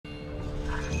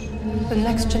The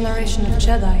next generation of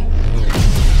Jedi.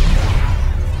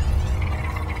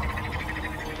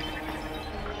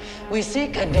 We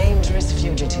seek a dangerous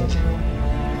fugitive.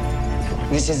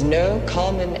 This is no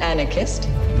common anarchist,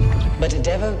 but a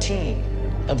devotee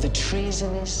of the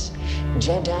treasonous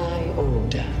Jedi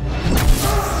Order.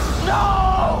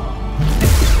 No!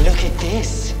 Look at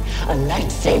this, a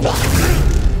lightsaber.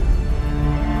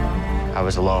 I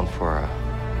was alone for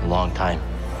a long time.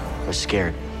 I was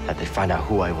scared that they'd find out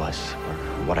who I was or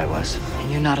what I was.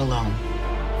 And you're not alone.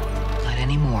 Not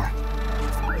anymore.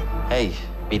 Hey,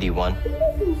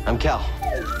 BD1. I'm Cal.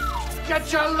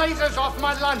 Get your lasers off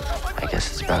my lunch! I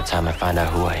guess it's about time I find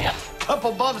out who I am.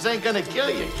 Couple bumps ain't gonna kill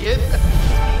you, kid.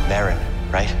 Marin,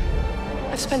 right?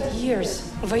 I've spent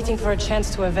years waiting for a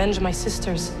chance to avenge my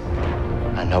sisters.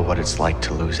 I know what it's like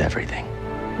to lose everything.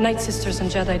 Night Sisters and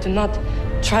Jedi do not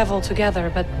travel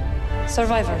together, but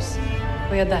survivors,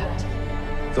 we adapt.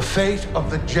 The fate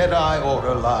of the Jedi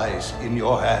Order lies in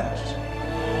your hands.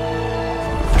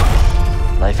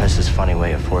 Life has this funny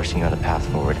way of forcing you on the path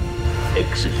forward.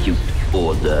 Execute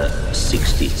Order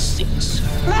 66.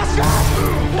 Let's go!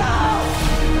 No!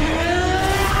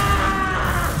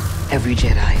 Every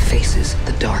Jedi faces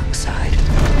the dark side.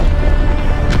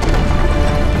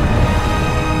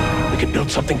 We could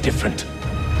build something different.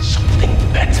 Something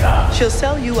better. She'll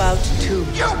sell you out too.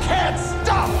 You can't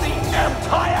stop the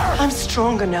Empire! I'm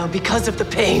stronger now because of the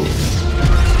pain.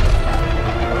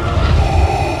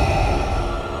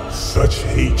 Such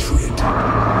hatred.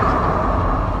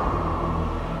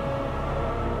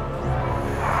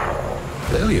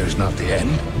 Failure is not the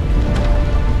end.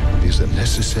 It is a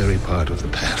necessary part of the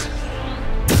path.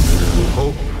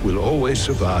 Hope will always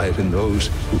survive in those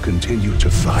who continue to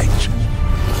fight.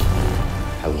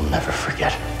 I will never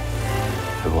forget.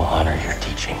 I will honor your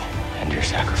teaching and your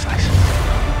sacrifice.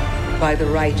 By the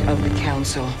right of the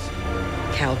Council,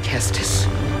 Cal Kestis.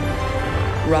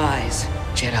 Rise,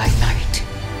 Jedi Knight.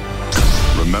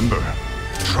 Remember,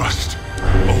 trust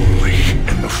only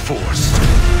in the Force.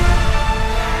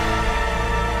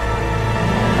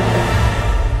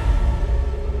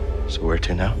 So where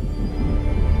to now?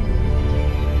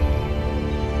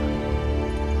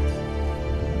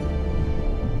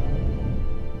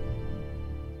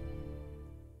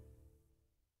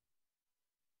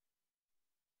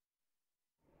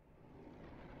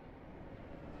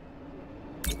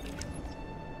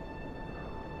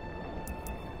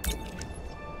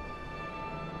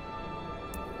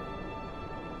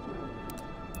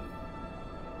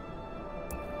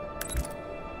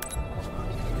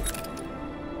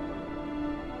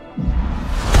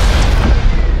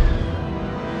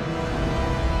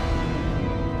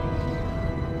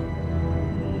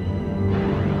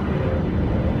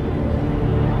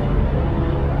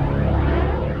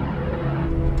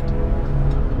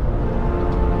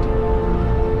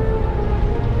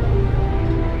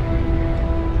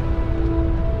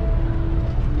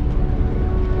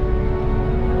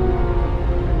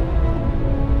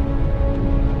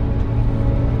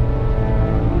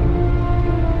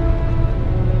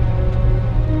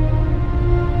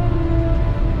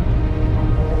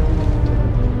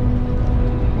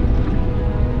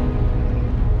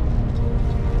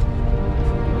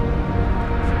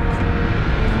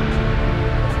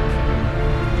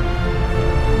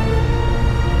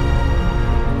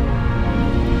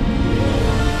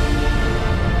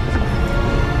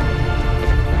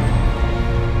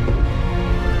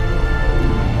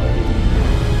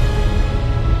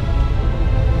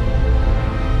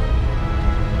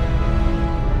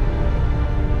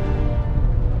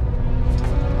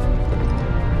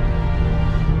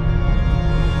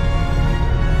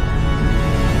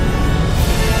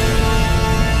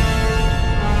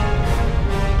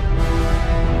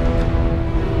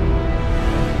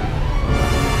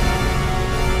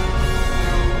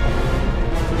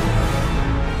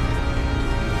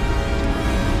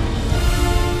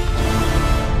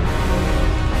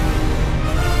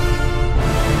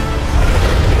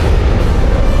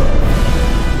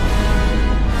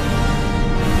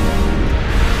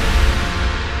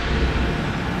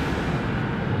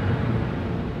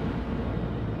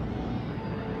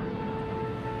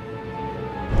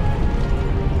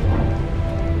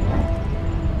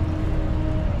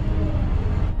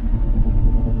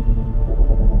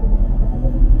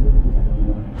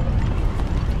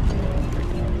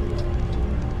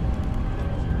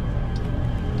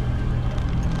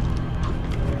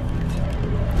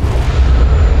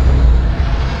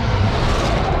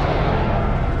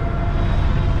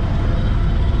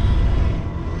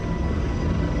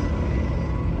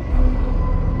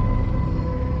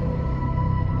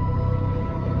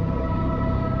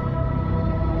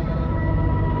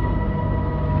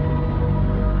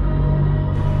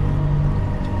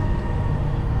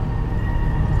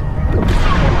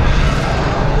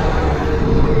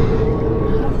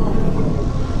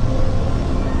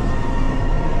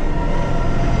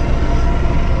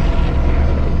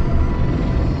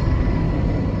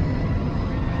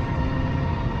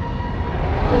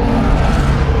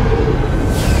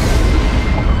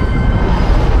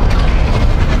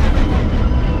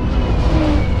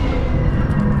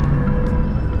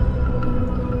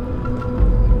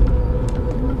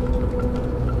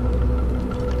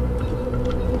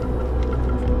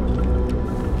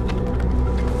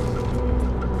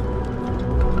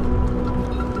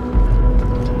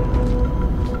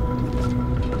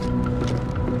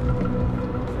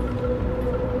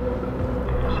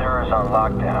 on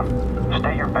lockdown.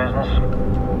 State your business.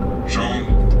 Sean?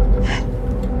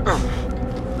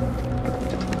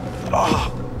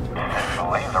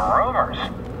 Believe the rumors.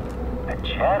 The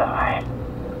Jedi.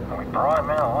 We brought him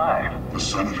in alive. The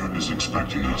Senator is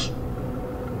expecting us.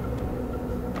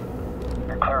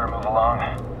 You're clear to move along.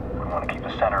 We want to keep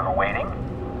the Senator waiting.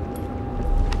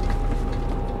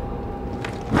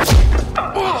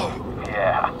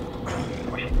 Yeah.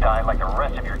 Wish you died like the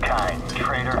rest of your kind,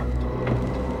 traitor.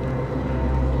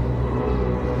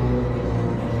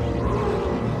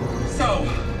 So,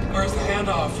 where's the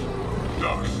handoff?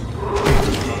 Doc,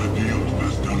 it's not a deal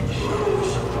best done in the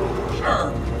shadows.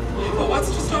 Sure. But what's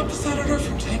to stop the Senator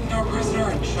from taking our prisoner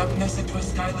and shoving us into a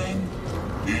sky lane?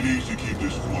 He needs to keep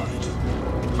this quiet.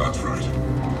 That's right.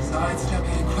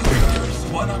 Sidestepping Inquisitors,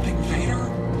 one-upping Vader.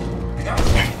 The guy's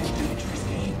playing a dangerous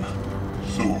game.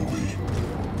 So are we.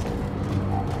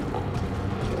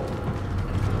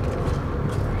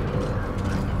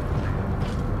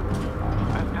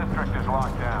 This district is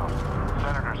locked down.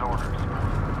 Senator's orders.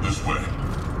 This way.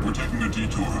 We're taking a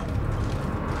detour.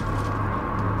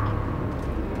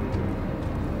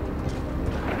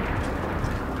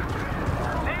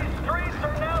 These streets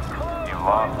are now closed. You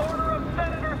lost. By order of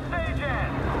Senator Sajan.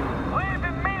 Leave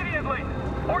immediately,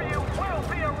 or you will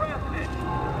be arrested.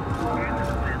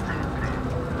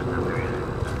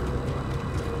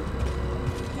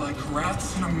 Like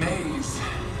rats in a maze.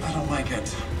 I don't like it.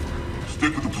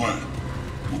 Stick with the plan.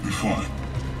 We'll be fine.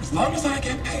 As long as I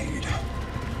get paid.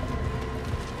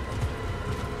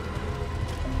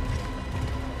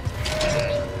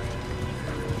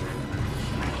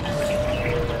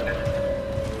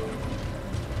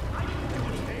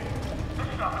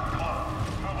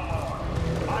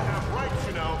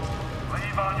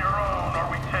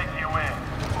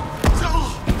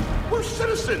 We're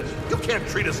citizens. You can't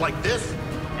treat us like this.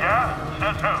 Yeah?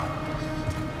 Says who?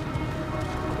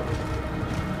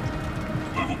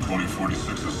 Level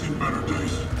 2046 has seen better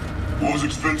days. War's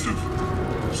expensive.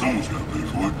 Someone's got to pay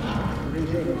for it.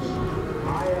 Greetings.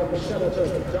 I am Senator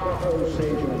Darho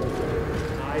Sajan.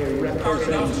 I Hard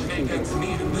enough to make represent ends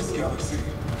meet in this galaxy.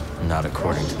 Not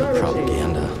according to the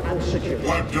propaganda. and security.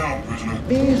 Pipe down, prisoner.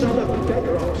 These are the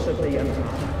bedrocks of the Empire.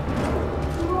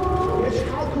 Yet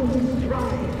how can we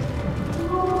thrive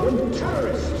when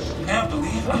terrorists... Can't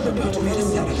believe I'm about to meet a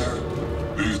senator.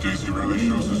 These days he rarely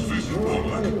shows his face in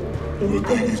public. Good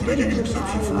thing he's making an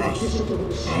exception for us.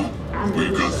 Huh?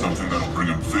 We've got something that'll bring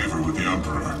him favor with the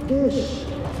Emperor. This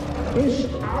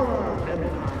is our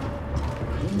Empire.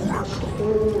 We must all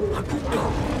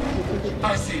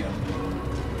I see him.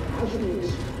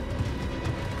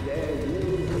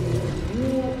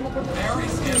 Very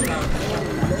scared out.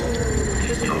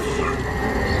 Easy, officer.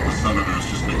 The Senator's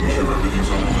just making sure everything's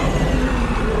on the level.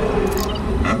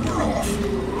 And we're off.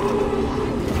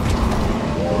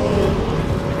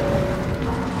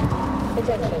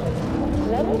 Attention.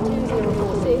 Level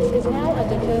 2046 is now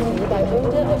under curfew by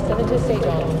order of Senator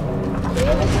Sajan.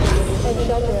 Clear the streets and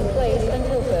shelter in place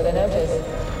until further notice.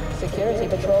 Security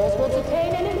patrols will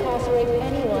detain and incarcerate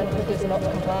anyone who does not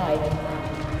comply.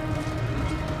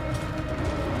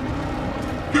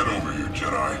 Get over here,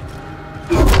 Jedi.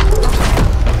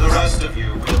 The rest of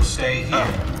you will stay here.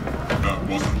 That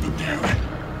wasn't the deal.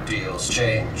 Deals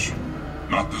change.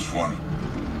 Not this one.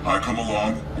 I come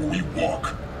along, or we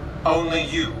walk. Only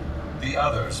you. The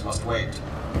others must wait.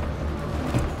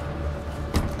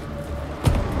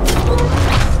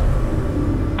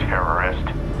 Terrorist.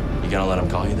 You gonna let him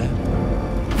call you that?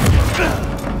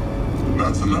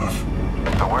 That's enough.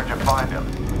 So where'd you find him?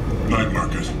 Night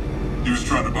market. He was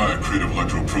trying to buy a crate of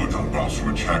electroproton bombs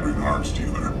from a Chagrin arms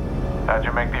dealer. How'd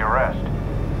you make the arrest?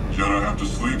 Jedi have to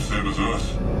sleep, same as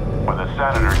us. When the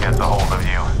Senator gets a hold of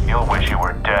you, you'll wish you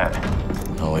were dead.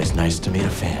 Always nice to meet a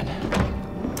fan.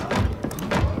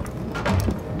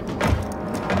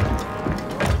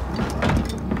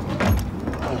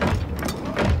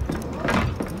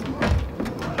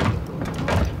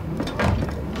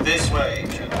 This way,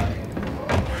 Jedi.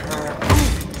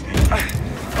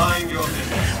 Mind your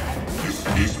business. This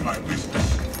is my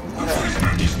business. The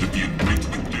prisoner needs to be in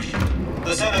mint condition.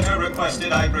 The Senator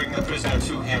requested I bring the prisoner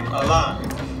to him alive.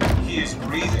 He is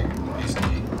breathing, isn't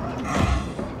he?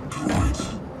 Droids.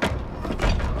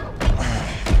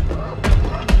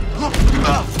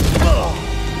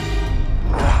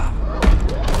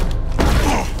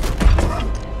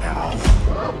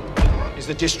 Is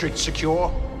the district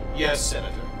secure? Yes,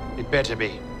 Senator. It better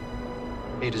be.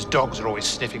 Vader's dogs are always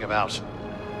sniffing about.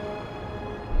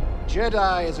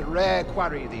 Jedi is a rare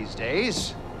quarry these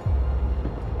days.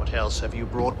 What else have you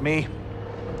brought me?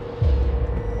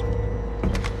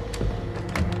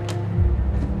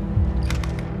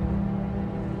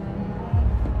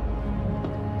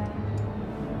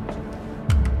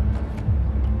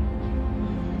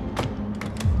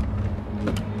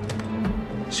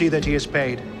 see that he is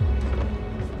paid.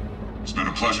 It's been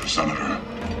a pleasure, Senator.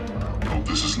 Hope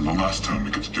this isn't the last time we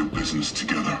get to do business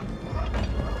together.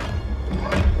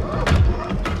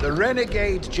 The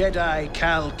renegade Jedi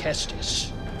Cal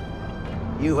Kestis.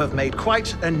 You have made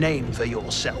quite a name for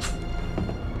yourself.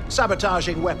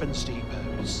 Sabotaging weapons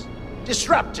depots,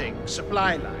 disrupting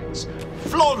supply lines,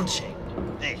 flaunting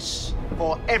this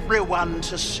for everyone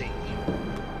to see.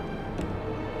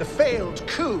 The failed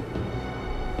coup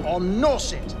on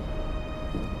Norset.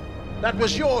 That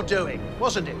was your doing,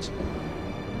 wasn't it?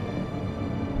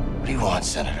 What do you want,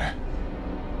 Senator?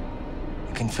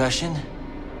 A confession?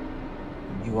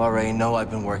 You already know I've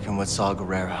been working with Saw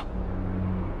Gerrera.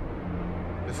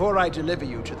 Before I deliver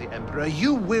you to the Emperor,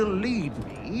 you will lead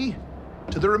me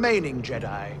to the remaining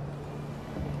Jedi.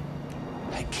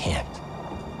 I can't.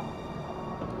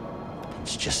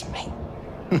 It's just me.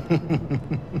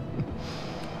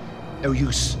 No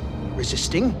use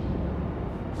resisting.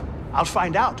 I'll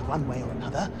find out one way or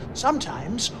another.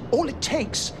 Sometimes all it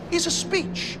takes is a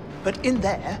speech. But in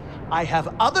there, I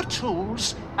have other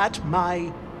tools at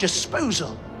my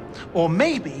disposal. Or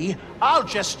maybe I'll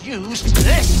just use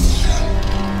this.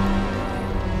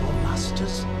 Your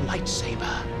master's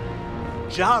lightsaber.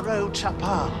 Jaro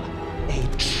Tapal, a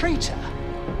traitor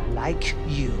like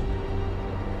you.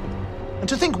 And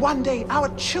to think one day our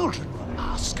children will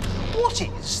ask, what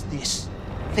is this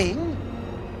thing?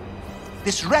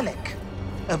 This relic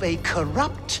of a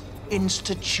corrupt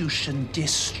institution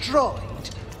destroyed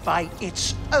by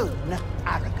its own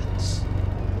arrogance.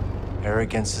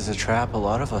 Arrogance is a trap a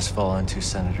lot of us fall into,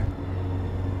 Senator.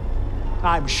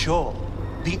 I'm sure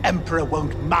the Emperor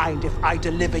won't mind if I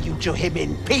deliver you to him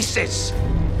in pieces.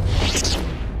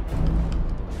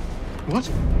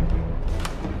 What?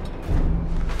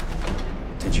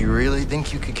 Did you really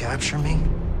think you could capture me?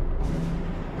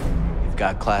 You've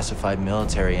got classified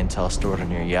military intel stored on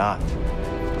your yacht.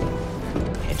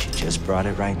 And you just brought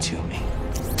it right to me.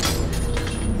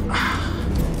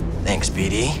 Thanks,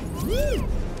 BD.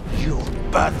 You'll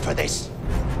burn for this.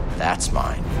 That's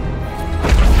mine.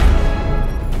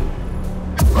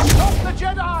 Stop the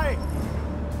Jedi!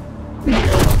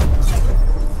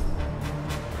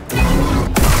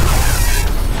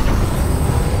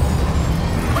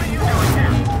 What are you doing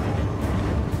here?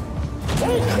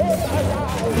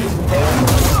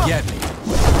 Get me.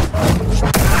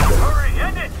 Hurry,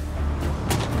 end it!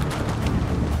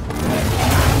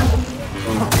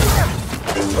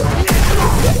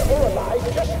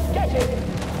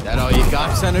 That all you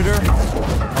got, Senator?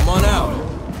 Come on out.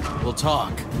 We'll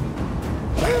talk.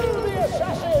 Kill the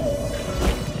assassin!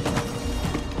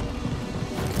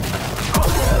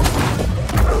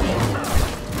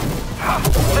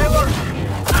 Sailor!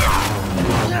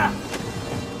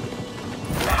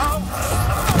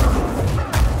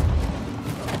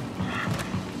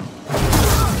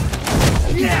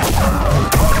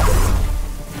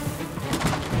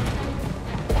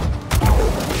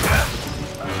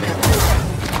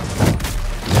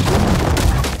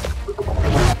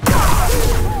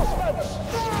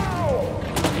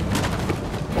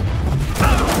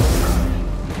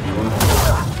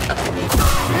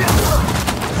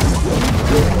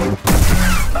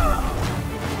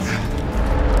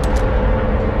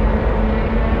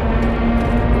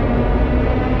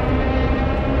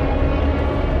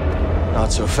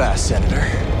 Not so fast, Senator.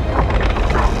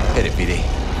 Hit it, BD.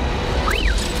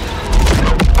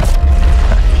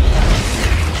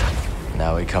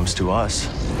 Now he comes to us.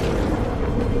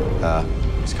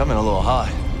 He's coming a little hot.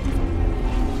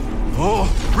 Oh,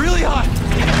 really hot!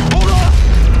 Hold on!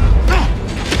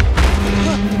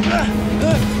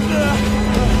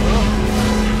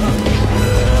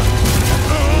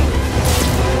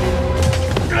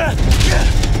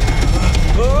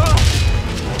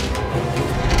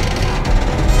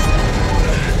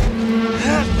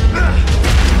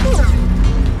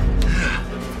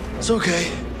 It's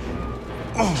okay.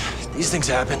 These things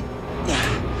happen.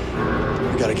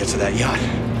 We gotta get to that yacht.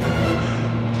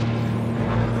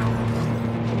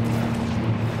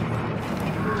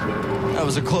 That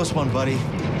was a close one, buddy.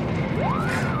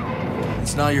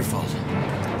 It's not your fault.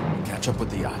 Catch up with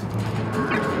the yacht.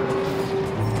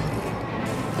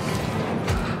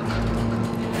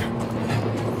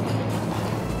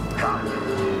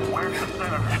 Where's the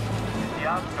senator? The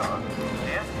yacht's gone.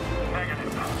 Yes?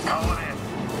 Negative. Call it in.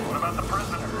 What about the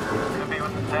prisoner? Could be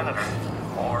with the senator.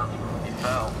 Or he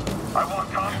fell. I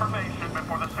want confirmation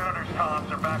before the senator's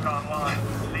comms are back online.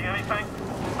 See anything?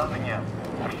 Nothing yet.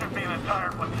 There should be an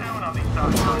entire platoon on these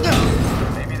sides.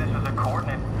 Maybe this is a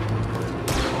coordinate.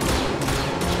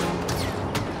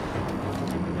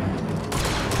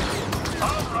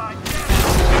 All right,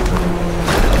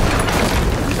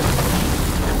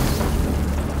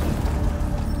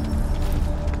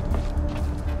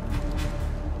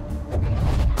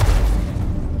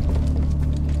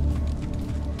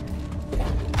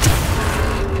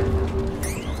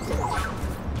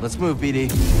 Let's move, BD.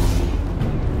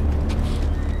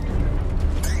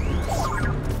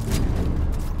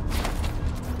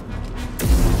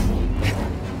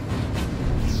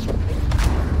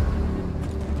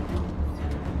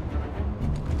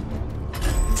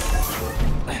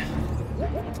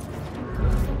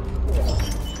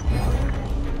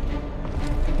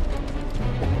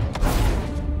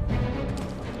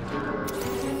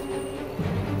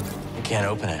 Can't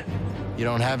open it. You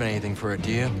don't have anything for it,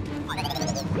 do you?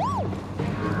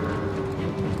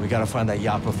 We gotta find that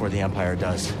yacht before the Empire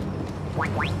does. Is it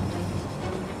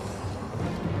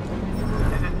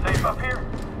safe up here?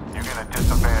 You're gonna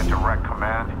disobey a direct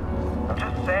command? I'm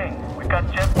just saying, we've got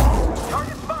jet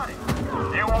target spotted.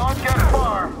 You won't get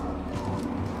far.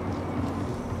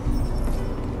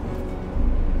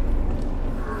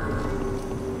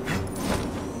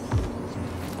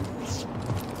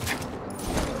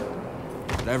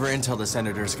 Whatever intel the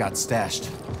Senators got stashed,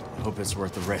 I hope it's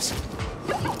worth the risk.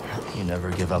 You never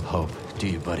give up hope, do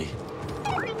you, buddy?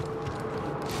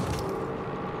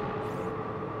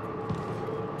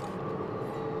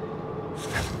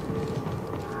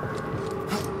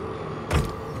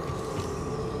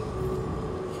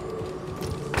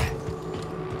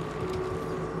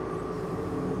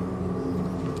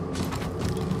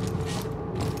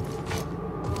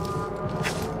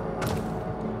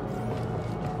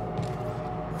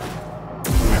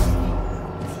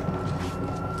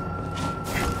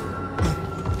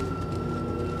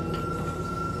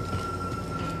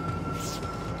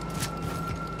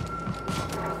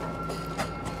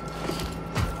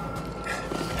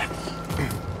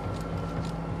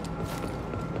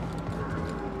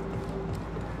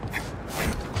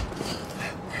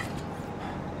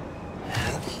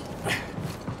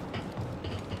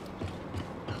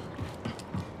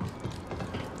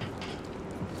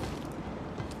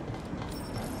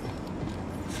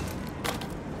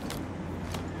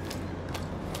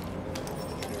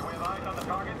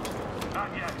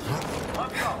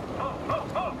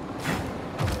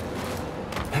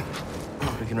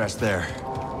 We can rest there.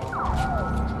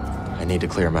 I need to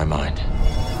clear my mind.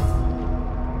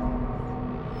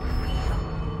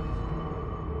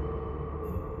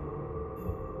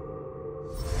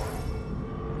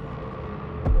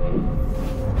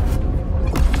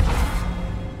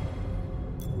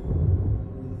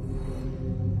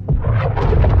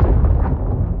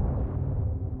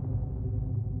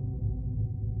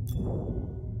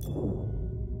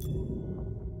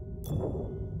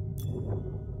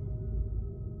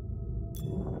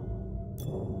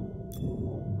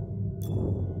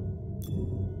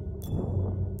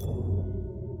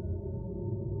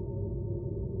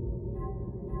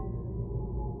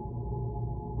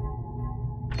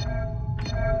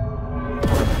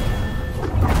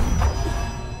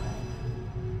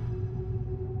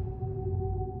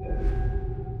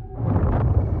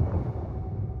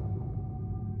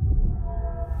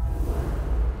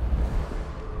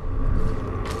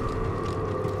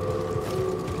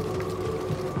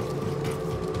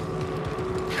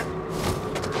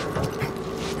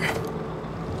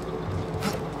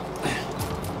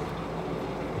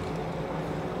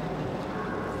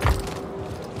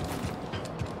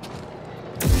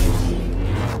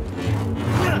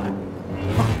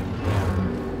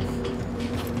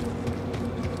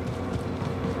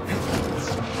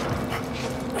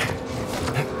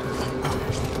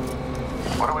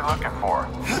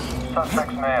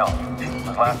 Suspect's male.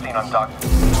 Was last seen on dock.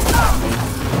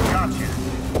 Gotcha.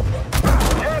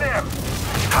 Get him!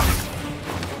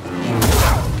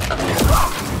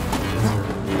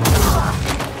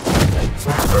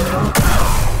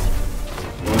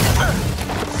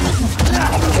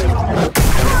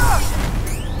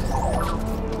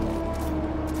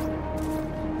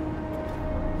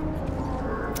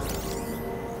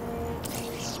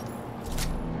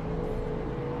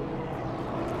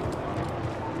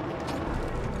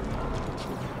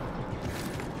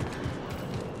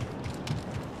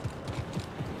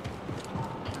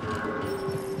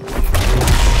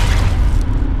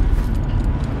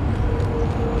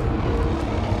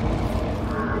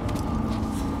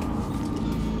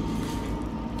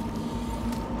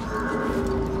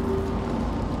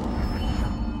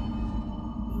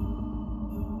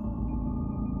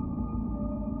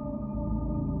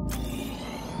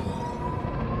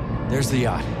 There's the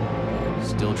yacht.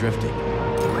 Still drifting.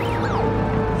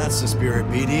 That's the spirit,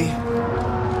 BD.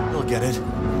 You'll get it. You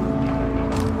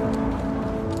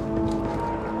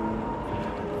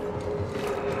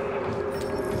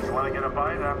want to get a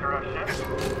bite after a shift?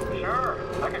 Sure,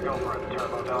 I could go for a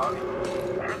turbo dog.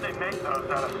 I heard they make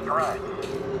those out of strides.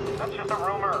 That's just a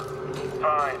rumor.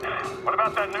 Fine. What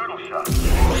about that noodle shot?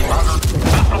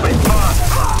 This'll be fun.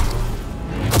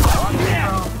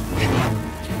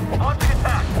 Launching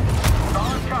attack.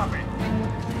 Solid copy.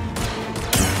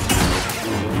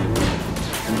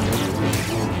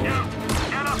 You,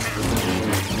 get up here.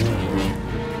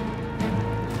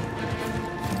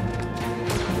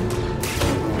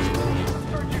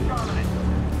 Search your dominant.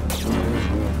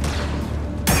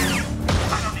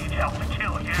 I don't need help to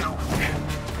kill you.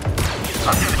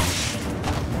 I'm gonna...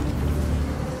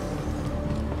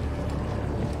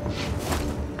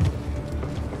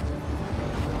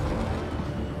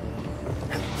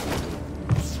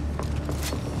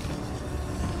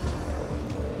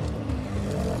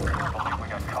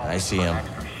 I see him.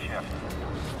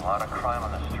 A lot of crime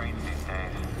on the streets these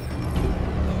days.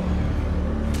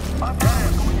 I'm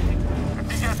dead.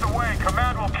 If he gets away,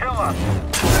 Command will kill us.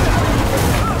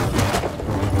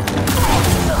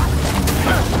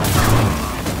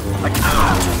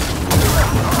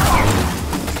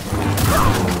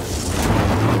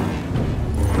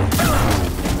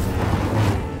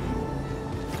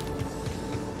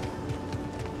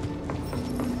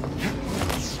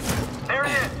 There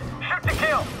he is. Shoot to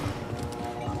kill.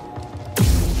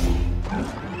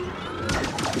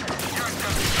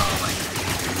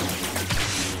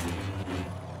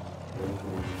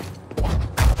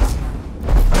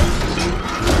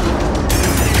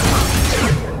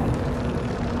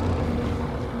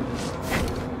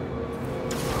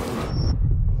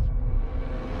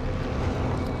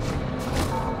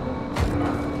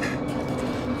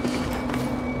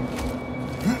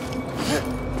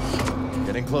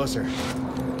 Getting closer.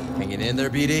 Hanging in there,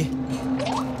 BD?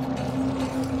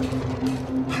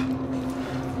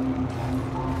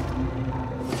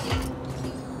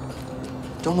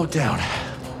 Don't look down.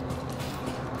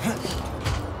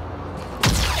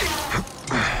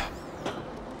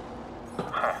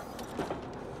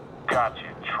 Got you,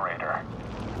 traitor.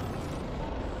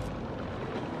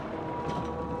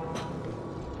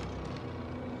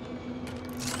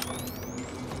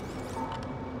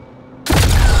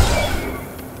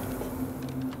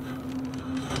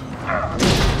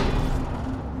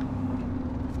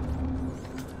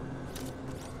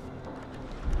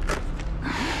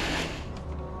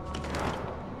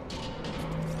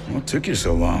 What took you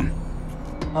so long?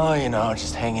 Oh, you know,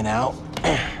 just hanging out,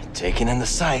 taking in the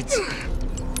sights.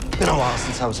 Been a while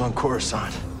since I was on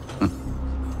Coruscant.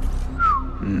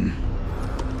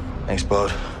 Thanks,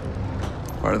 bud.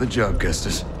 Part of the job,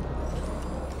 Kestis.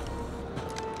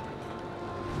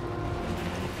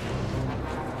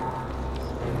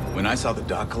 When I saw the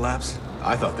dock collapse,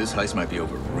 I thought this heist might be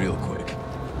over real quick.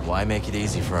 Why make it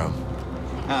easy for him?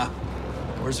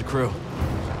 Where's the crew?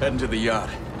 Heading to the yacht.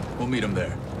 We'll meet him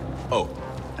there. Oh,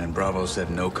 and Bravo said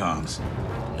no comms.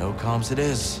 No comms it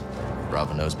is.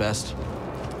 Bravo knows best.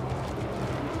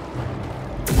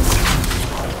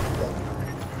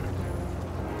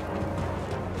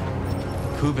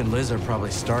 Coob and Liz are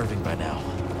probably starving by now.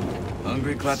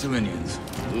 Hungry Klatooinians.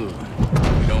 Ooh,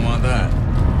 we don't want that.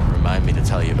 Remind me to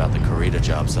tell you about the Corita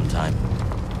job sometime.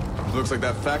 Looks like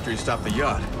that factory stopped the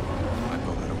yacht. Might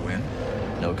call that a win.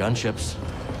 No gunships.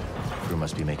 Crew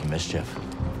must be making mischief.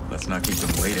 Let's not keep them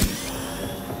waiting.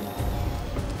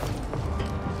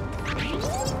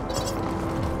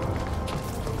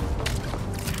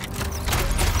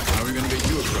 How are we gonna get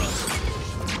you across?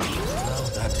 Well,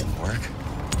 that didn't work.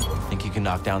 Think you can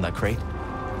knock down that crate?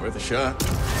 Worth a shot.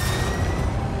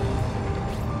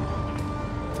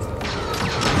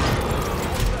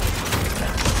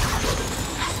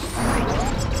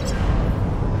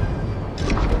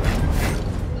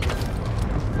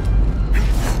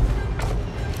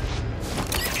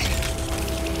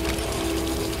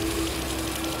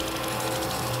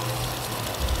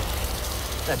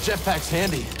 That jetpack's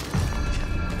handy.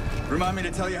 Remind me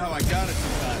to tell you how I got it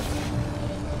sometime.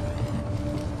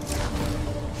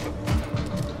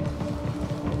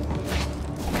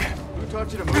 Who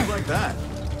taught you to move like that?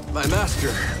 My master.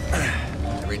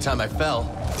 Every time I fell,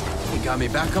 he got me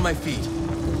back on my feet.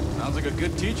 Sounds like a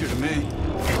good teacher to me.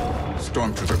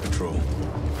 Stormtrooper patrol.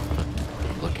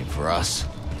 Looking for us.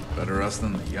 Better us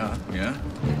than the yacht, yeah?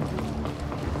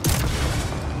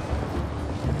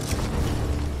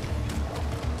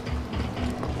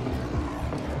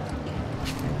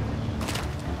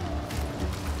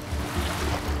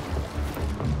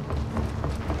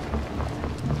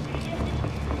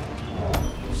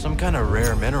 Some kind of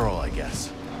rare mineral, I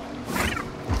guess.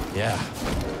 Yeah,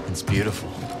 it's beautiful.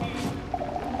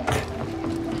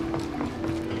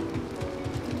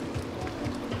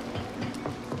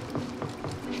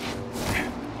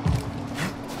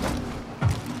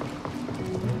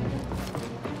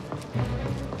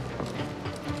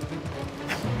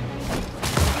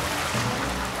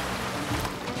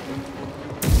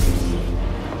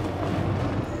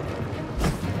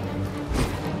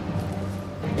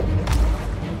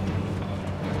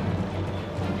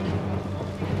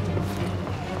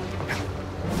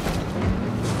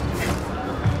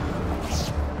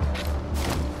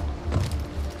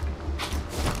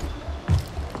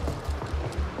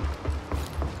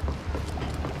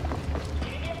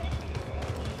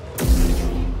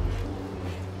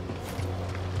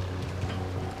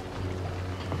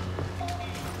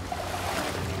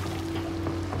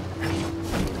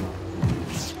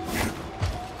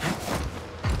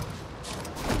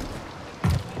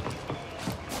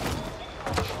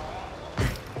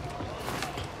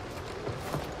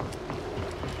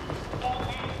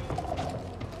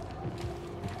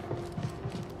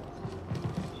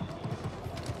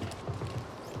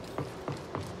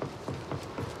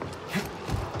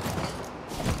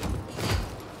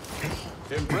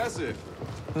 impressive.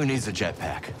 Who needs a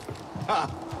jetpack? Ha!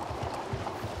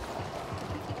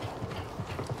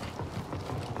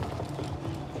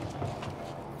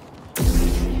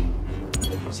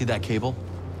 See that cable?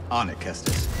 On it,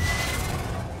 Kestis.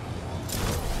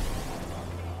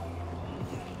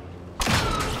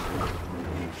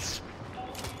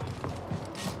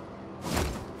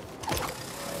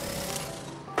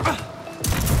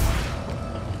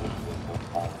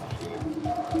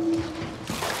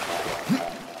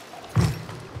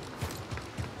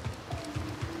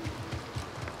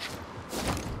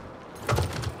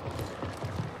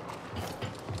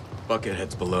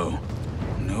 Bucketheads below.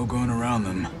 No going around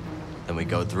them. Then we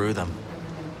go through them.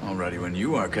 All ready when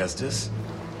you are, Kestis.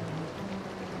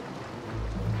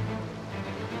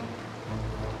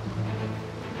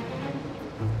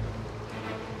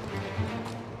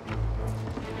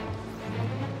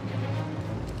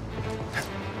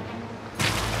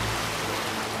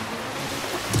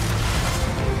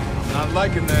 I'm not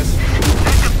liking this.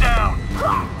 Take him down!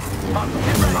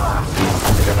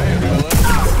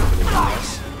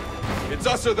 It's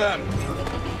us or them.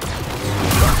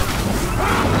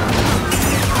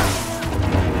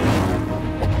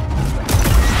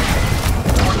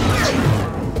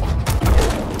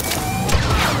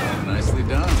 Nicely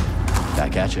done.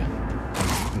 Back at you. You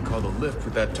can call the lift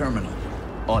with that terminal.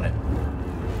 On it.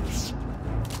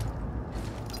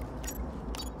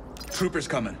 Troopers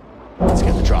coming. Let's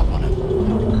get the drop on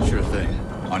him. Sure thing.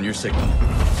 On your signal.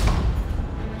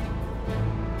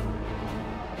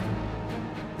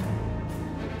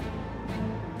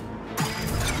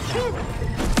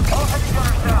 All heavy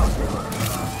gunners down.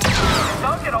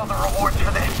 Don't get all the rewards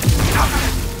for this.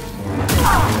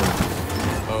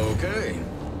 Okay.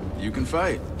 You can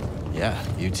fight. Yeah,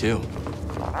 you too.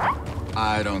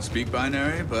 I don't speak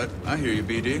binary, but I hear you,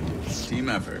 BD. Team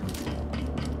effort.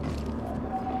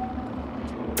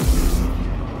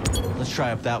 Let's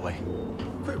try up that way.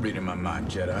 Quit reading my mind,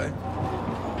 Jedi.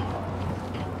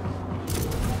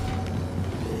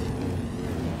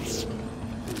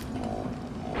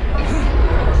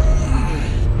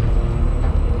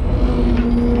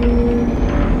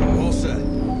 All set.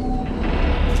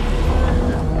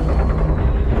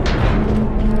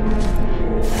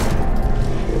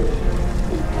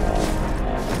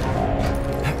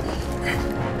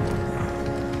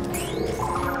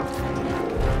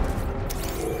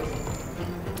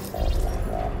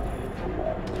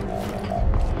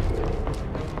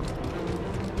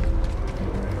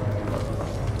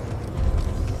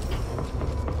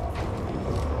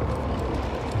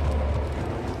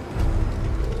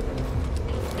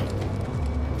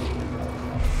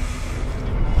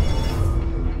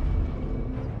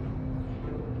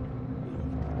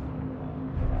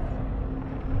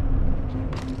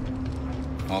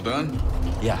 All done?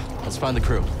 Yeah, let's find the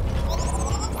crew.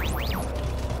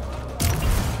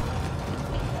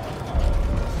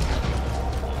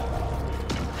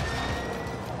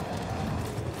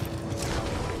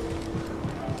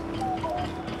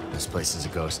 This place is a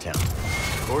ghost town.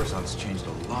 Coruscant's changed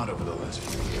a lot over the last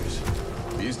few years.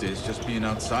 These days, just being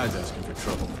outside's asking for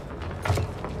trouble.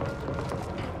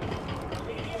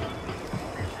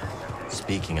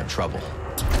 Speaking of trouble,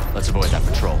 let's avoid that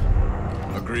patrol.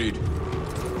 Agreed.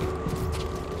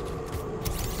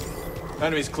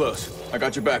 Enemy's close. I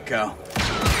got your back, Cal.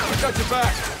 I got your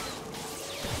back!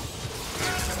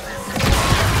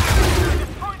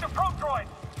 Destroy the probe droid!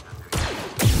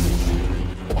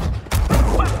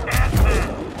 What is this?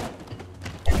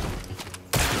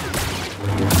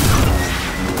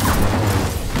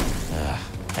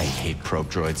 I hate probe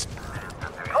droids.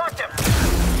 Clock him!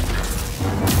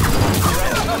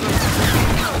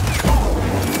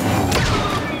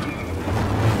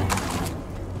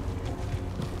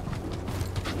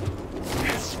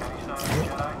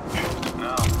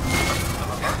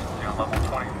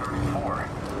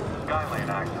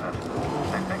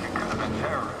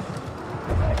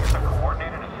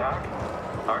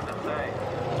 Hard to say.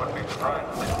 Wouldn't be surprised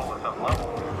if they pull us up level.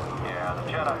 Yeah, the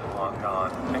Jedi's long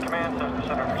gone. The command says to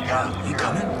send her to Shot. You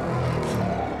coming?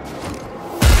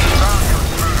 Around you,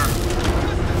 intruder.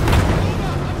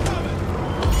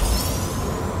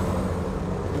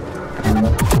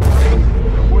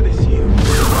 Before they see you.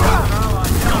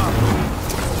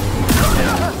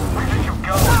 Where did you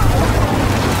go?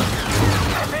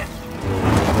 I missed.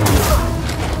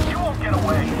 You won't get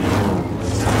away.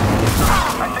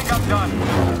 I think I'm done.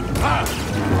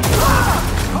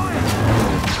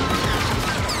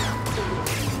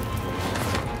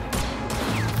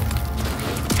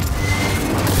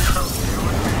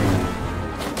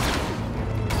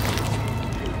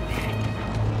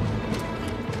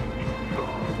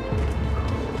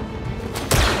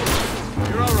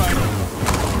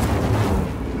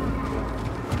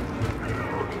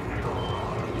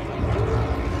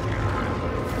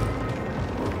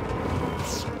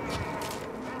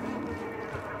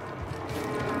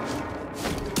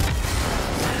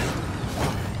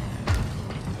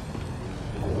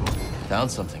 Found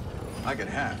something. I get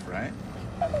half, right?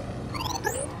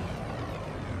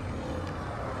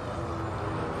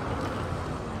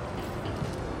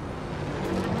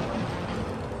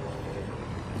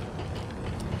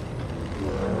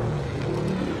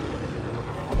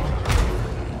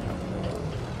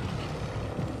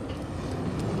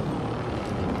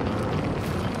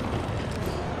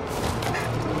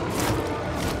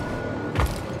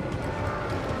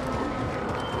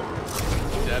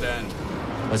 Dead end.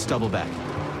 Let's double back.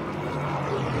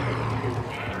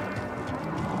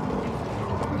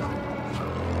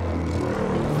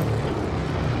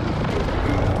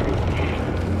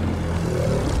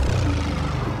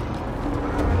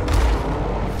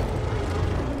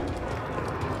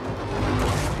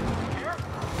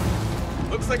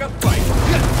 Looks like a fight.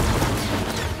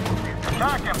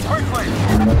 Attack him quickly!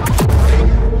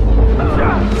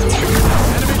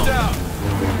 Enemy down!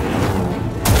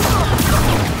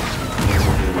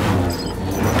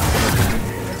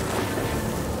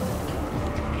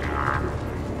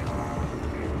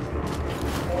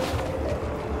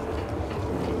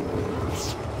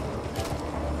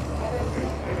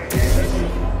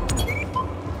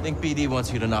 I think BD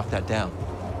wants you to knock that down.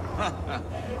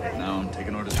 Now I'm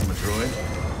taking orders from a droid.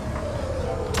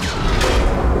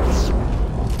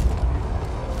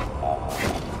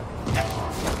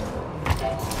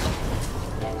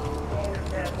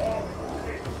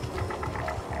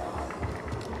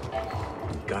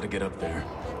 Gotta get up there.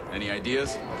 Any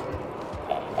ideas?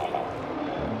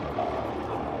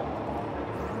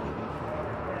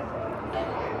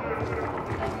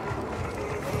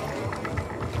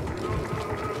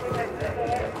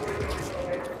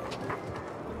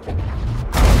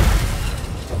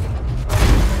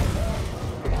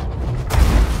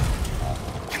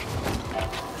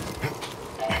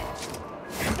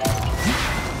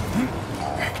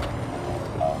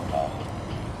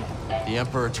 The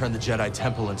Emperor turned the Jedi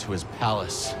Temple into his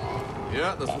palace.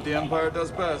 Yeah, that's what the Empire does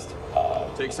best.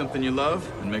 Take something you love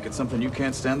and make it something you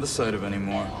can't stand the sight of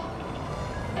anymore.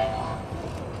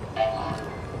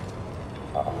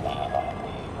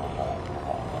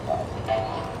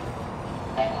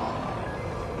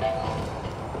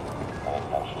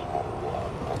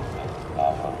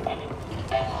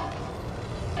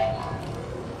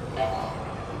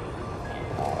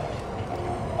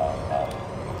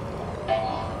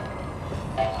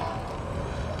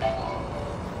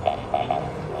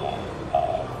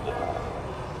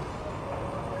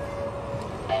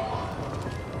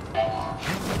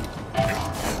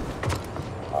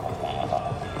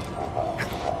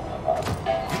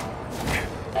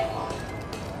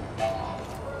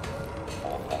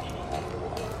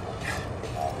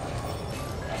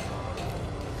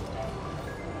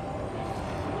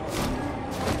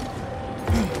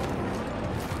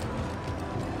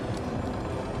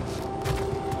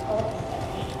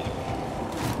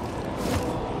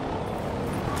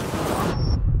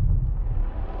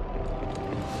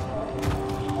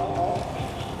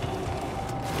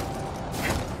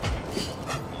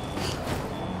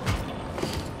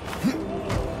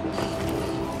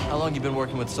 How long you been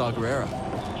working with Saw Gerrera?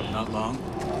 Not long.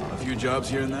 A few jobs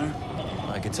here and there.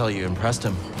 I could tell you impressed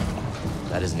him.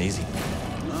 That isn't easy.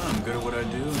 I'm good at what I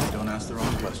do and don't ask the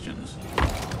wrong questions.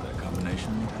 That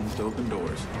combination tends to open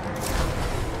doors.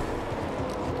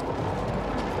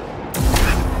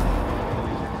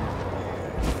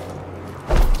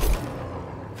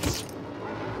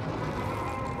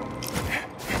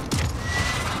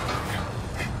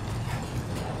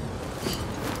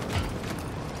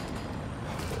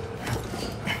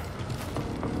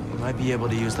 Might be able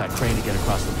to use that crane to get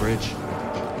across the bridge.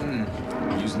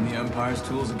 Using the Empire's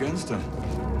tools against him.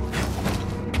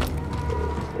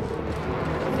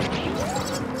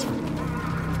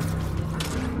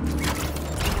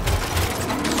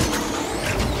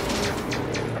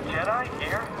 A Jedi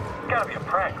here? Gotta be a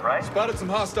prank, right? Spotted some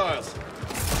hostiles.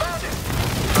 Found it!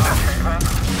 Okay, then.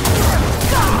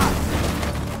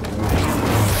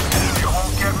 You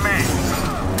won't get me.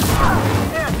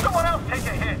 Yeah, someone else take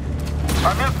a hit.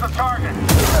 I missed the target.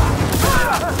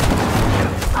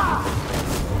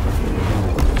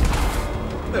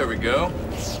 There we go.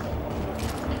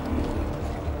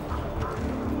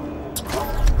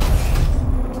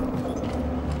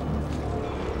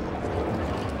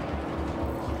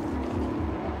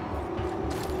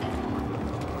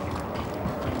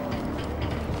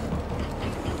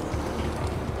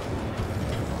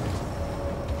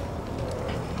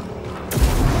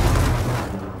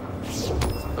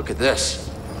 Look at this.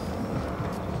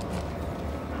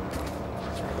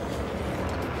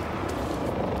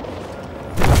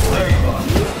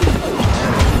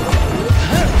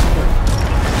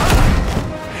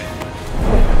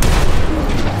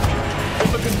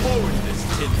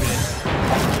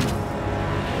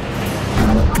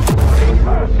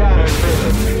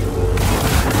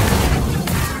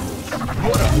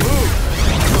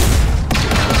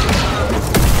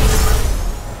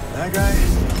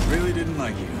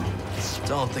 like you.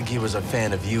 Don't think he was a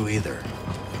fan of you either.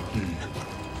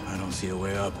 I don't see a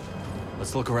way up.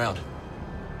 Let's look around.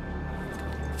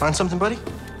 Find something, buddy?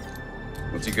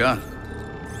 What's he got?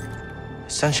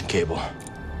 Ascension cable.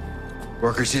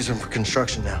 Workers use them for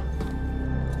construction now.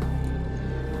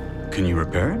 Can you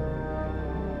repair it?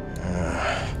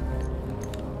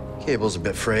 Cable's a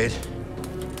bit frayed.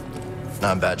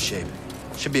 Not in bad shape.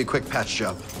 Should be a quick patch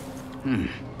job.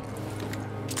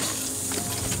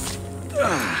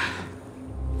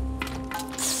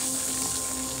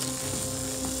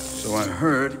 So I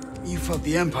heard you fought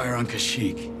the Empire on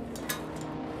Kashyyyk.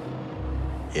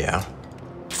 Yeah?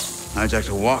 Hijacked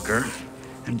a walker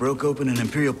and broke open an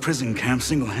Imperial prison camp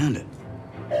single-handed.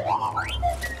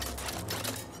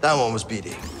 That one was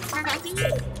BD.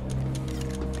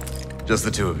 Just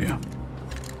the two of you.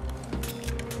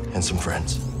 And some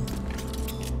friends.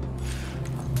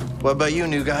 What about you,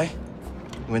 new guy?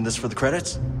 You in this for the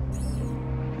credits?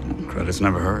 Credits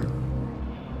never hurt.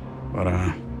 But,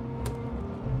 I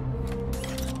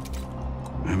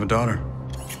have a daughter.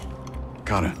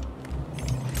 Kata.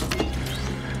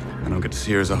 I don't get to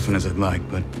see her as often as I'd like,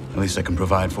 but at least I can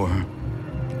provide for her.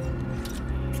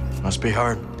 Must be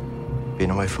hard,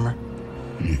 being away from her.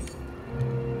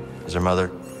 Is her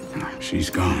mother? She's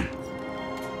gone.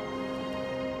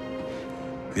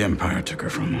 The Empire took her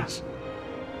from us.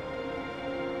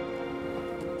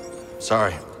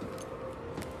 Sorry.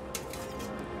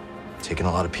 Taking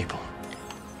a lot of people.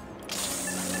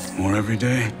 More every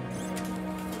day.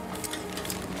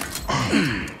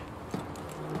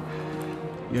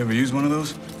 You ever use one of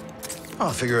those?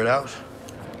 I'll figure it out.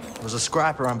 It was a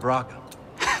scrapper on Braca.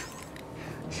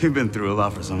 You've been through a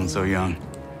lot for someone so young.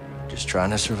 Just trying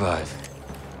to survive.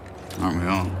 Aren't we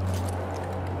all?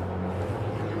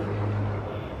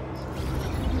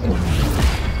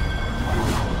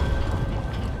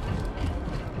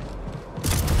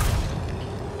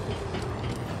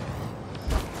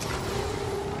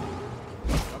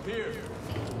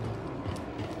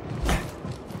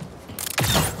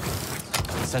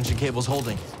 Ascension cable's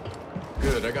holding.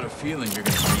 Good, I got a feeling you're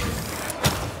gonna need it.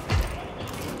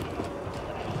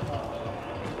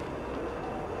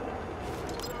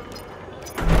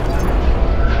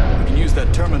 We can use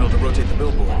that terminal to rotate the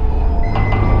billboard.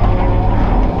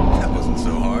 That wasn't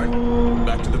so hard.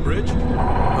 Back to the bridge?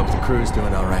 Hope the crew's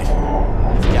doing all right.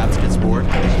 If Gabs gets bored,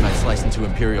 she might slice into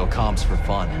Imperial comms for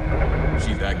fun.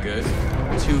 She that good?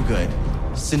 Too good.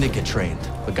 Syndicate trained,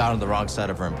 but got on the wrong side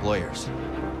of her employers.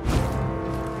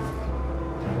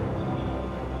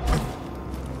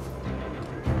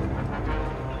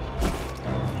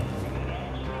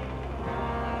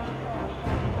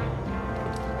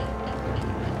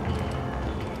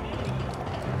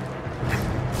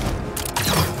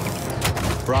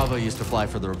 Bravo used to fly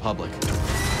for the Republic.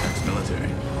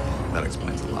 Ex-military. That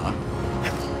explains a lot.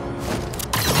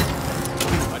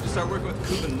 How'd you start working with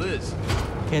Coop and Liz?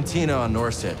 Cantina on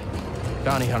Norset.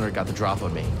 Bounty Hunter got the drop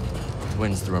on me.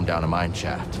 Twins threw him down a mine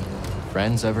shaft.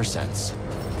 Friends ever since.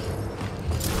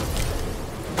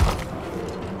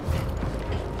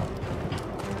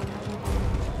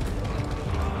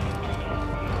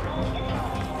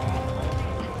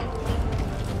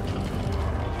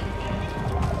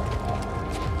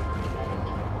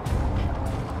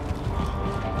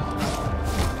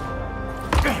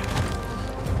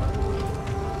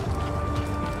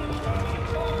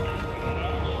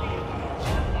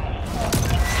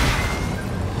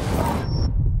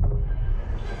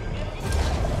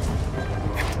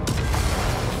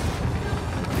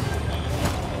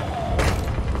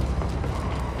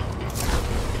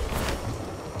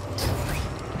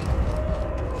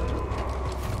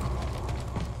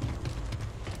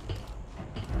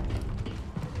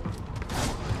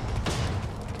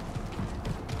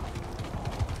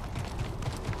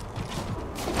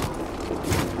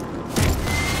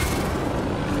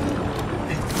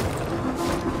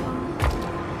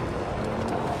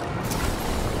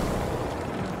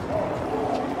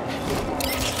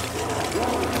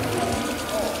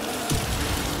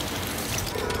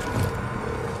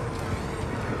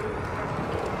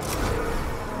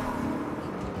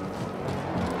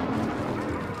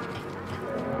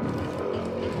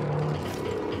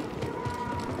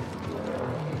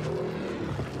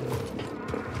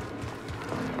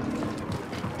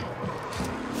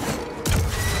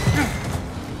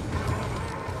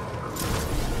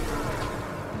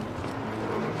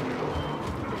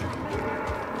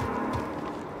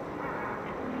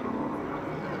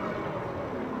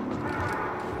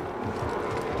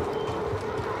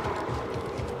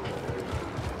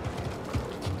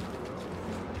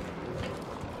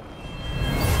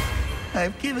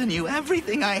 I've given you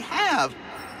everything I have.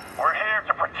 We're here,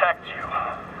 protect you.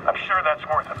 I'm sure that's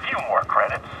worth a few more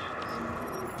credits.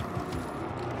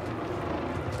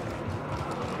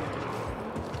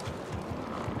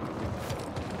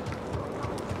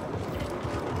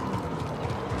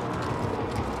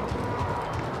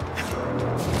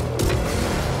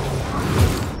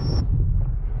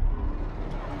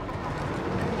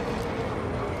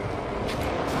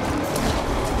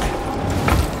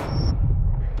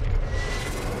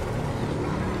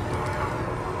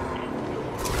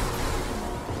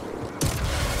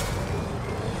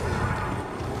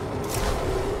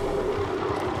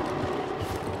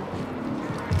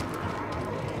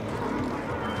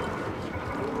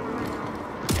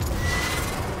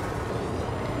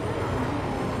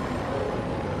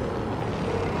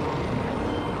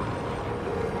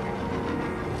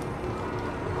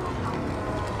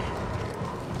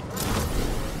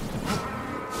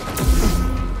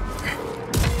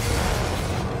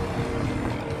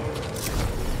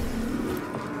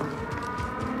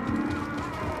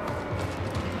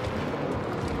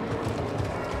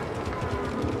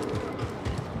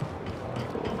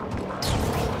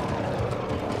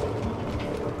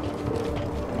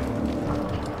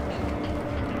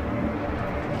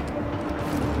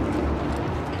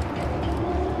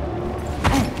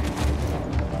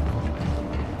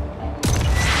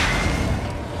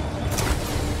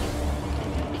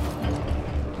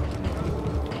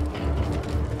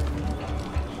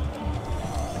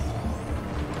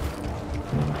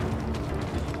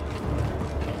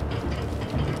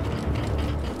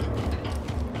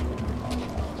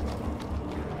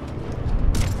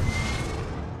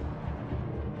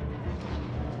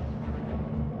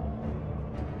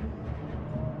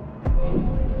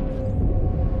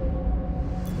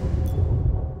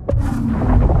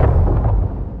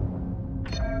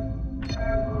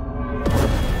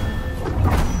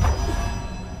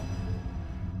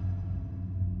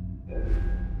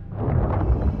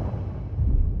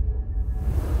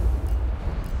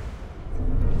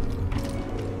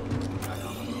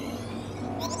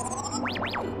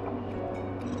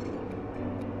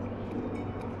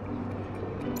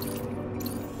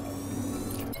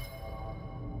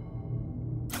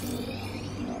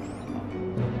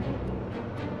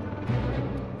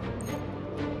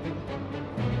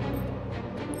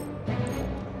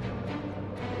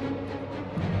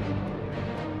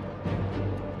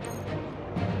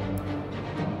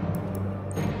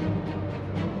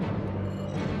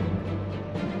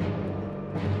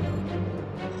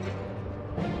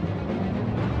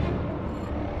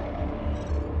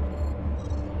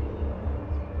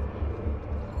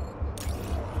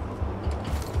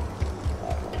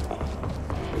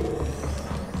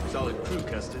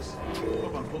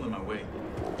 Hope I'm pulling my weight.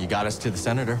 You got us to the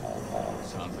senator.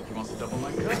 Sounds like he wants to double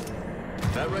my cut.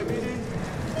 Is that right, BD?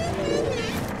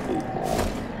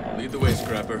 Lead the way,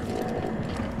 Scrapper.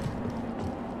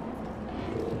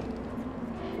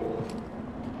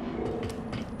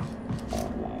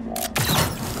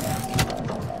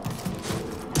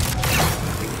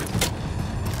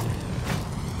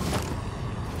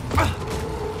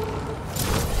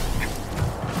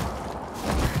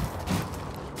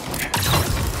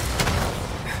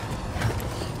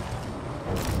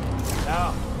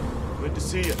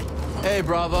 Hey,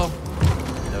 Bravo.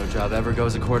 No job ever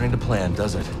goes according to plan,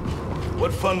 does it?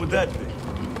 What fun would that be?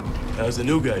 How's the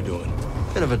new guy doing?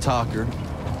 Bit of a talker,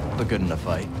 but good in a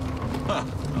fight. Huh,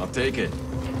 I'll take it.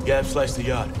 Gav sliced the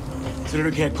yacht.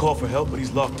 Senator can't call for help, but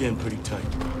he's locked in pretty tight.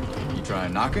 You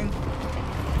trying knocking?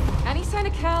 Any sign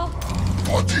of Cal?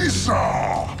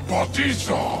 Batista!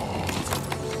 Batista!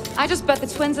 I just bet the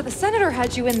twins of the Senator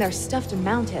had you in there stuffed and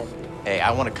mounted. Hey,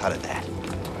 I want a cut of that.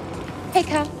 Hey,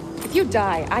 Cal. If you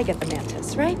die, I get the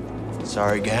mantis, right?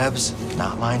 Sorry, Gabs.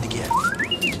 Not mine to get.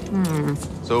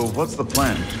 So what's the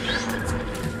plan?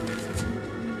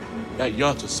 That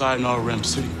yacht's a Sayonara Rem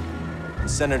City. The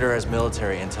Senator has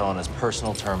military intel on his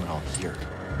personal terminal here.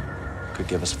 Could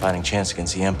give us a fighting chance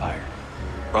against the Empire.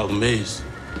 Problem is,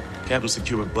 Captain's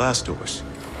secure with blast doors.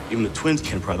 Even the twins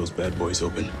can't pry those bad boys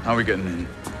open. How are we getting in?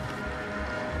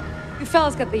 You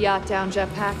fellas get the yacht down,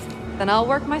 Jetpack. Then I'll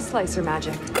work my slicer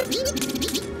magic.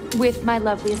 With my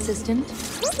lovely assistant.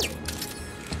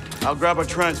 I'll grab our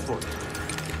transport.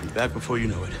 Be back before you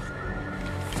know it.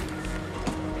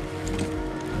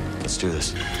 Let's do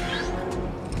this.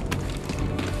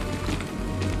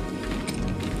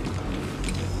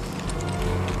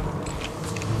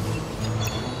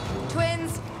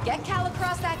 Twins, get Cal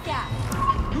across that gap.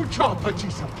 You job,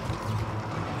 Batista.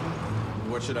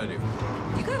 What should I do?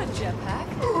 You got a jetpack.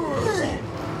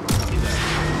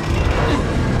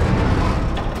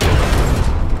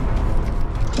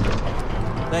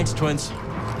 Thanks, twins.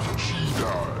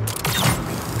 Jedi.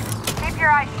 your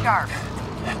eyes sharp.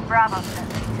 Bravo says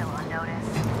it's still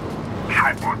unnoticed.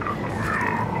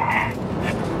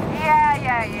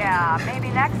 Yeah. Maybe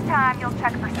next time you'll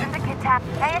check for syndicate tap.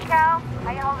 Hey, Cal.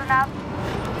 How you holding up?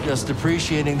 Just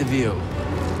appreciating the view.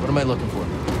 What am I looking for?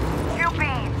 2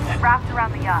 beams wrapped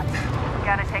around the yacht.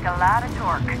 Gotta take a lot of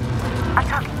torque. I'm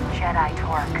talking Jedi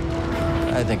torque.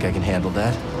 I think I can handle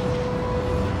that.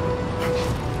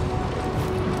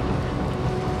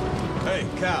 Hey,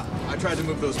 Cal. I tried to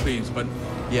move those beams, but...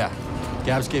 Yeah.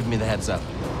 Gabs gave me the heads up.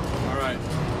 All right.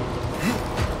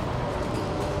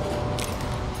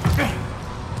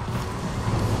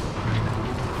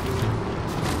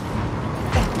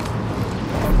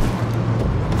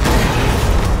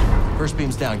 First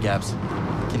beam's down, Gabs.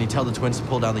 Can you tell the twins to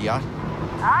pull down the yacht?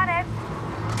 On it.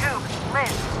 Goop,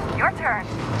 Liz, your turn.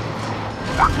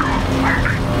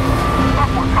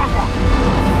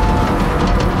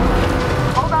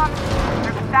 Hold on.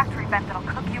 There's a factory vent that'll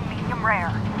cook you medium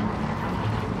rare.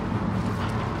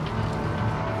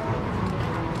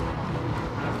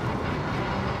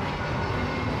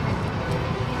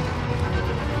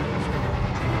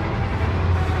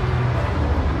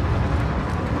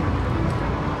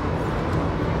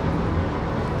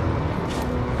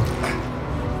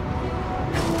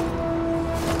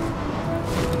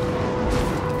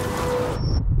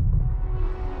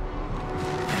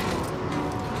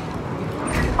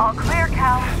 All clear,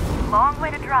 Cal. Long way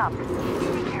to drop. Be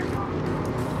careful.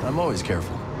 I'm always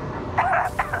careful.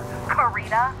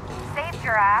 Karina, saved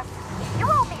your ass. You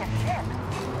owe me a ship.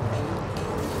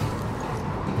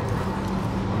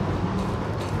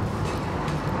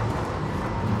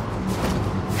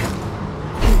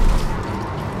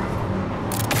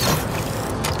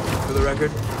 For the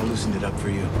record, I loosened it up for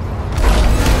you.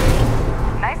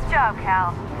 Nice job,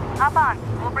 Cal. Hop on.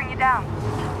 We'll bring you down.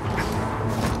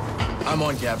 I'm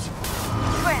on, Gabs.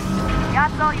 Twins,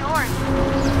 yacht's all yours.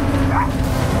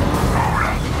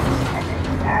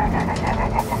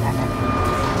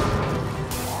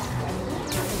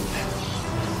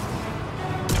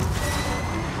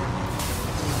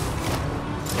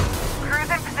 Cruise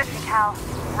in position, Cal.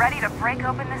 Ready to break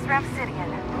open this Ramsidian.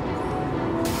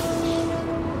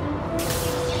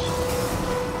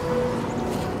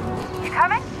 You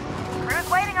coming? Crew's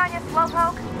waiting on you,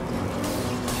 Slowpoke.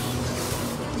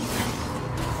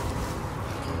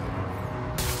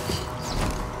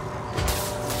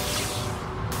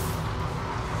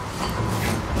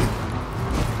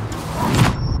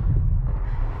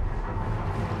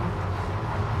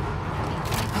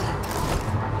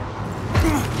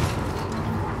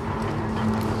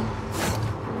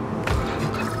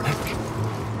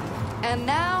 And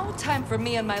now, time for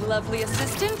me and my lovely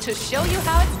assistant to show you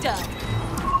how it's done.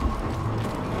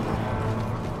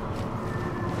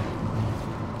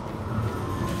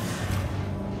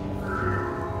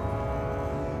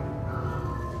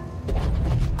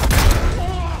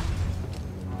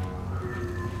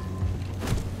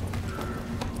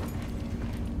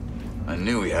 I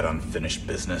knew we had unfinished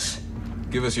business.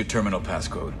 Give us your terminal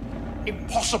passcode.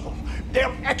 Impossible!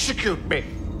 They'll execute me!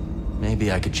 Maybe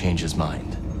I could change his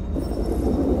mind.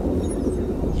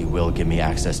 You will give me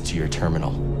access to your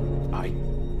terminal. I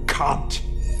can't.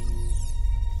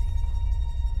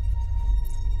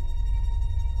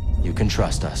 You can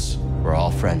trust us. We're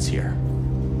all friends here.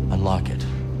 Unlock it.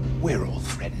 We're all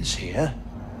friends here.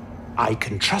 I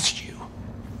can trust you.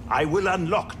 I will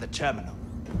unlock the terminal.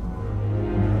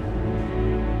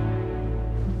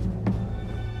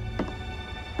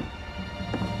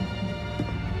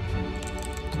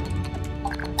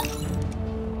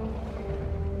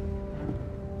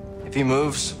 If he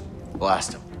moves,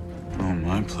 blast him. Oh,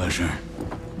 my pleasure.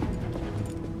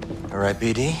 All right,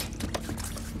 BD.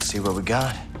 Let's see what we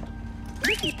got.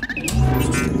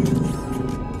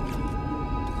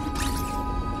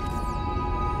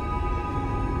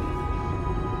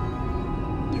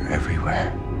 They're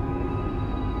everywhere.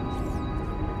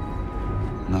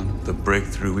 Not the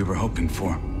breakthrough we were hoping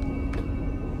for.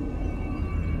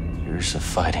 Years of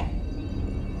fighting.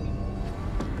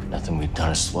 Nothing we've done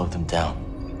has slowed them down.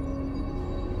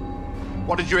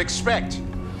 What did you expect?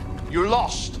 You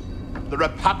lost. The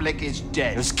Republic is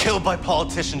dead. It was killed by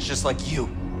politicians just like you.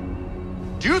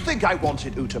 Do you think I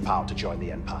wanted Utapau to join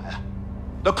the Empire?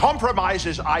 The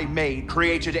compromises I made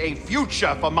created a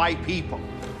future for my people.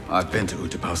 I've been to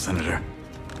Utapau, Senator.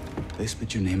 They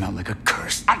spit your name out like a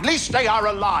curse. At least they are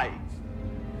alive.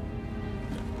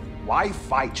 Why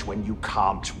fight when you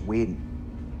can't win?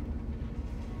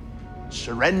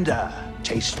 Surrender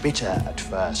tastes bitter at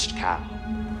first, Cal,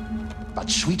 but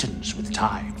sweetens with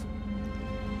time.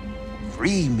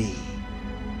 Free me,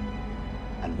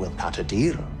 and we'll cut a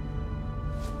deal.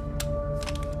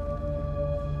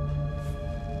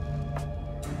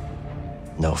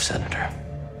 No, Senator.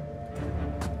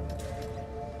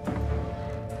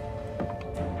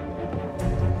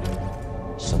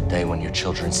 Someday when your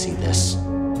children see this,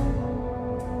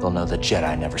 they'll know the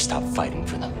Jedi never stopped fighting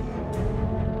for them.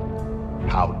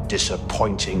 How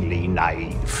disappointingly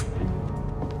naive.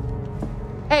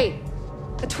 Hey,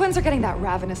 the twins are getting that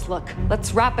ravenous look.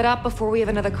 Let's wrap it up before we have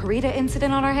another Karita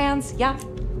incident on our hands, yeah?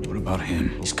 What about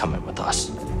him? He's coming with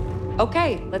us.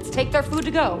 Okay, let's take their food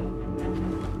to go.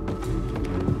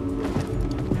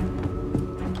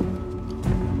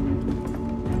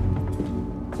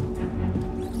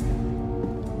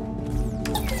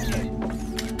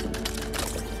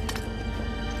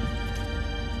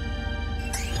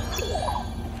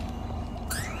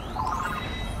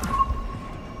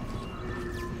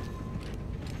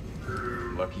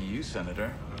 Lucky you,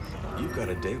 Senator. You got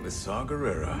a date with Saw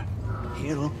Gerrera.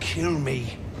 He'll kill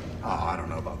me. Oh, I don't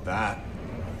know about that.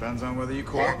 Depends on whether you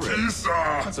cooperate.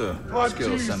 That's a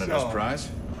skill Senator's prize,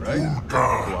 right?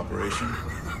 Cooperation.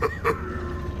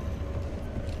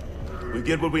 We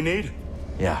get what we need?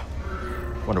 Yeah.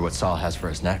 Wonder what Saul has for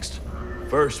us next.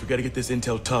 First, we gotta get this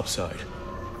intel topside.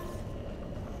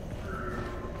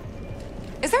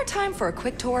 Is there time for a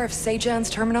quick tour of Sejan's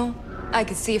terminal? I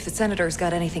could see if the Senator's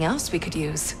got anything else we could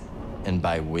use. And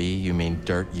by we, you mean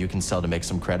dirt you can sell to make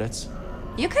some credits?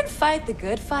 You can fight the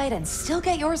good fight and still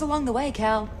get yours along the way,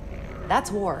 Cal. That's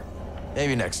war.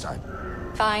 Maybe next time.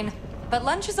 Fine. But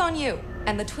lunch is on you,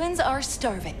 and the twins are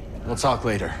starving. We'll talk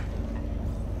later.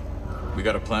 We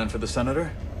got a plan for the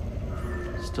Senator?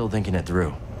 Still thinking it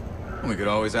through. We could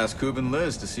always ask Coob and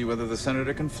Liz to see whether the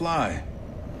Senator can fly.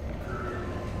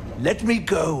 Let me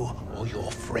go, or your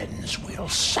friends will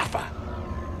suffer.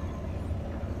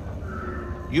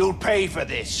 You'll pay for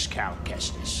this, Count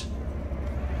Kestis.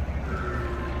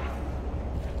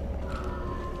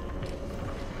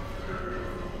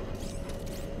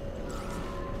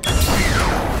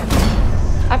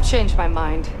 I've changed my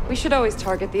mind. We should always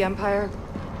target the Empire.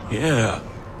 Yeah.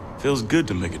 Feels good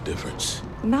to make a difference.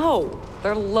 No,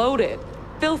 they're loaded.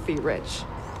 Filthy rich.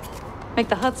 Make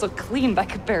the huts look clean by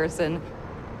comparison.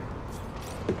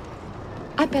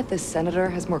 I bet this Senator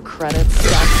has more credits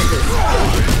stacked to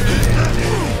his...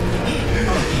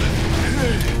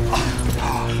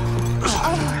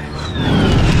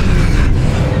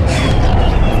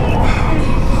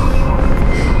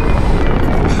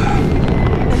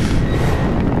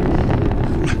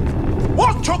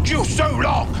 What took you so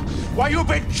long? While you've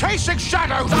been chasing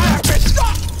shadows, I have been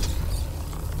stuck!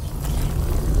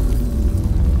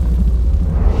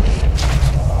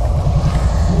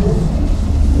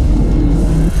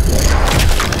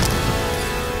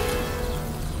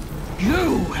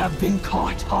 You have been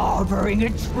caught harboring a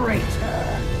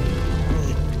traitor.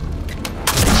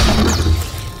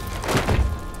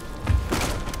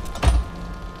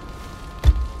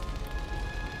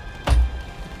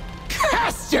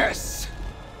 Kestis!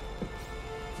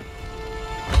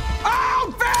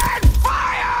 Open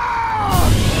fire!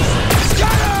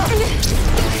 Scatter!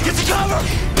 Get to cover!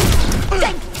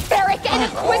 Ferric and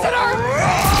Inquisitor!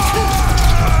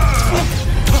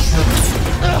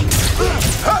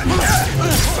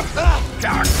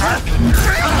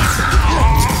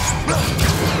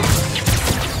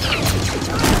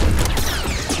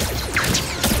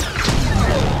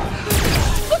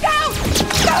 Look out!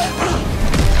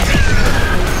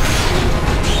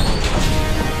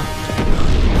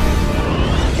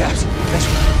 Yes,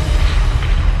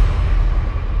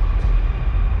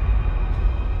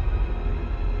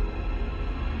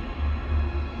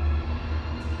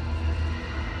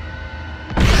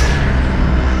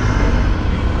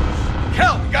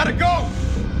 Cal, we gotta go!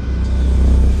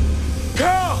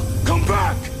 Cal, come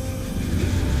back!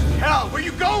 Cal, where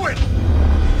you going?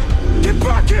 Get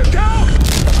back here, Cal!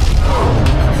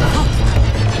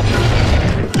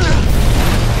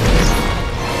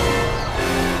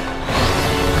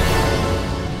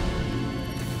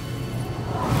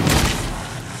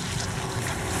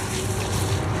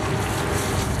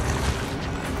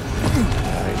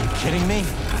 Are you kidding me?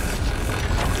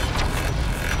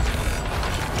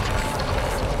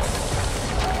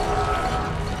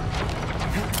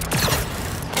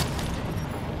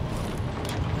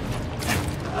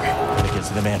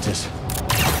 To the Mantis.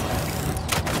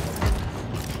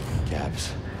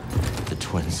 Gabs. The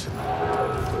twins.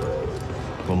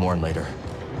 We'll mourn later.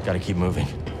 Gotta keep moving.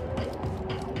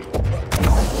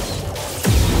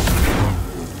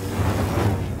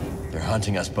 They're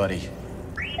hunting us, buddy.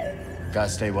 Gotta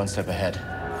stay one step ahead.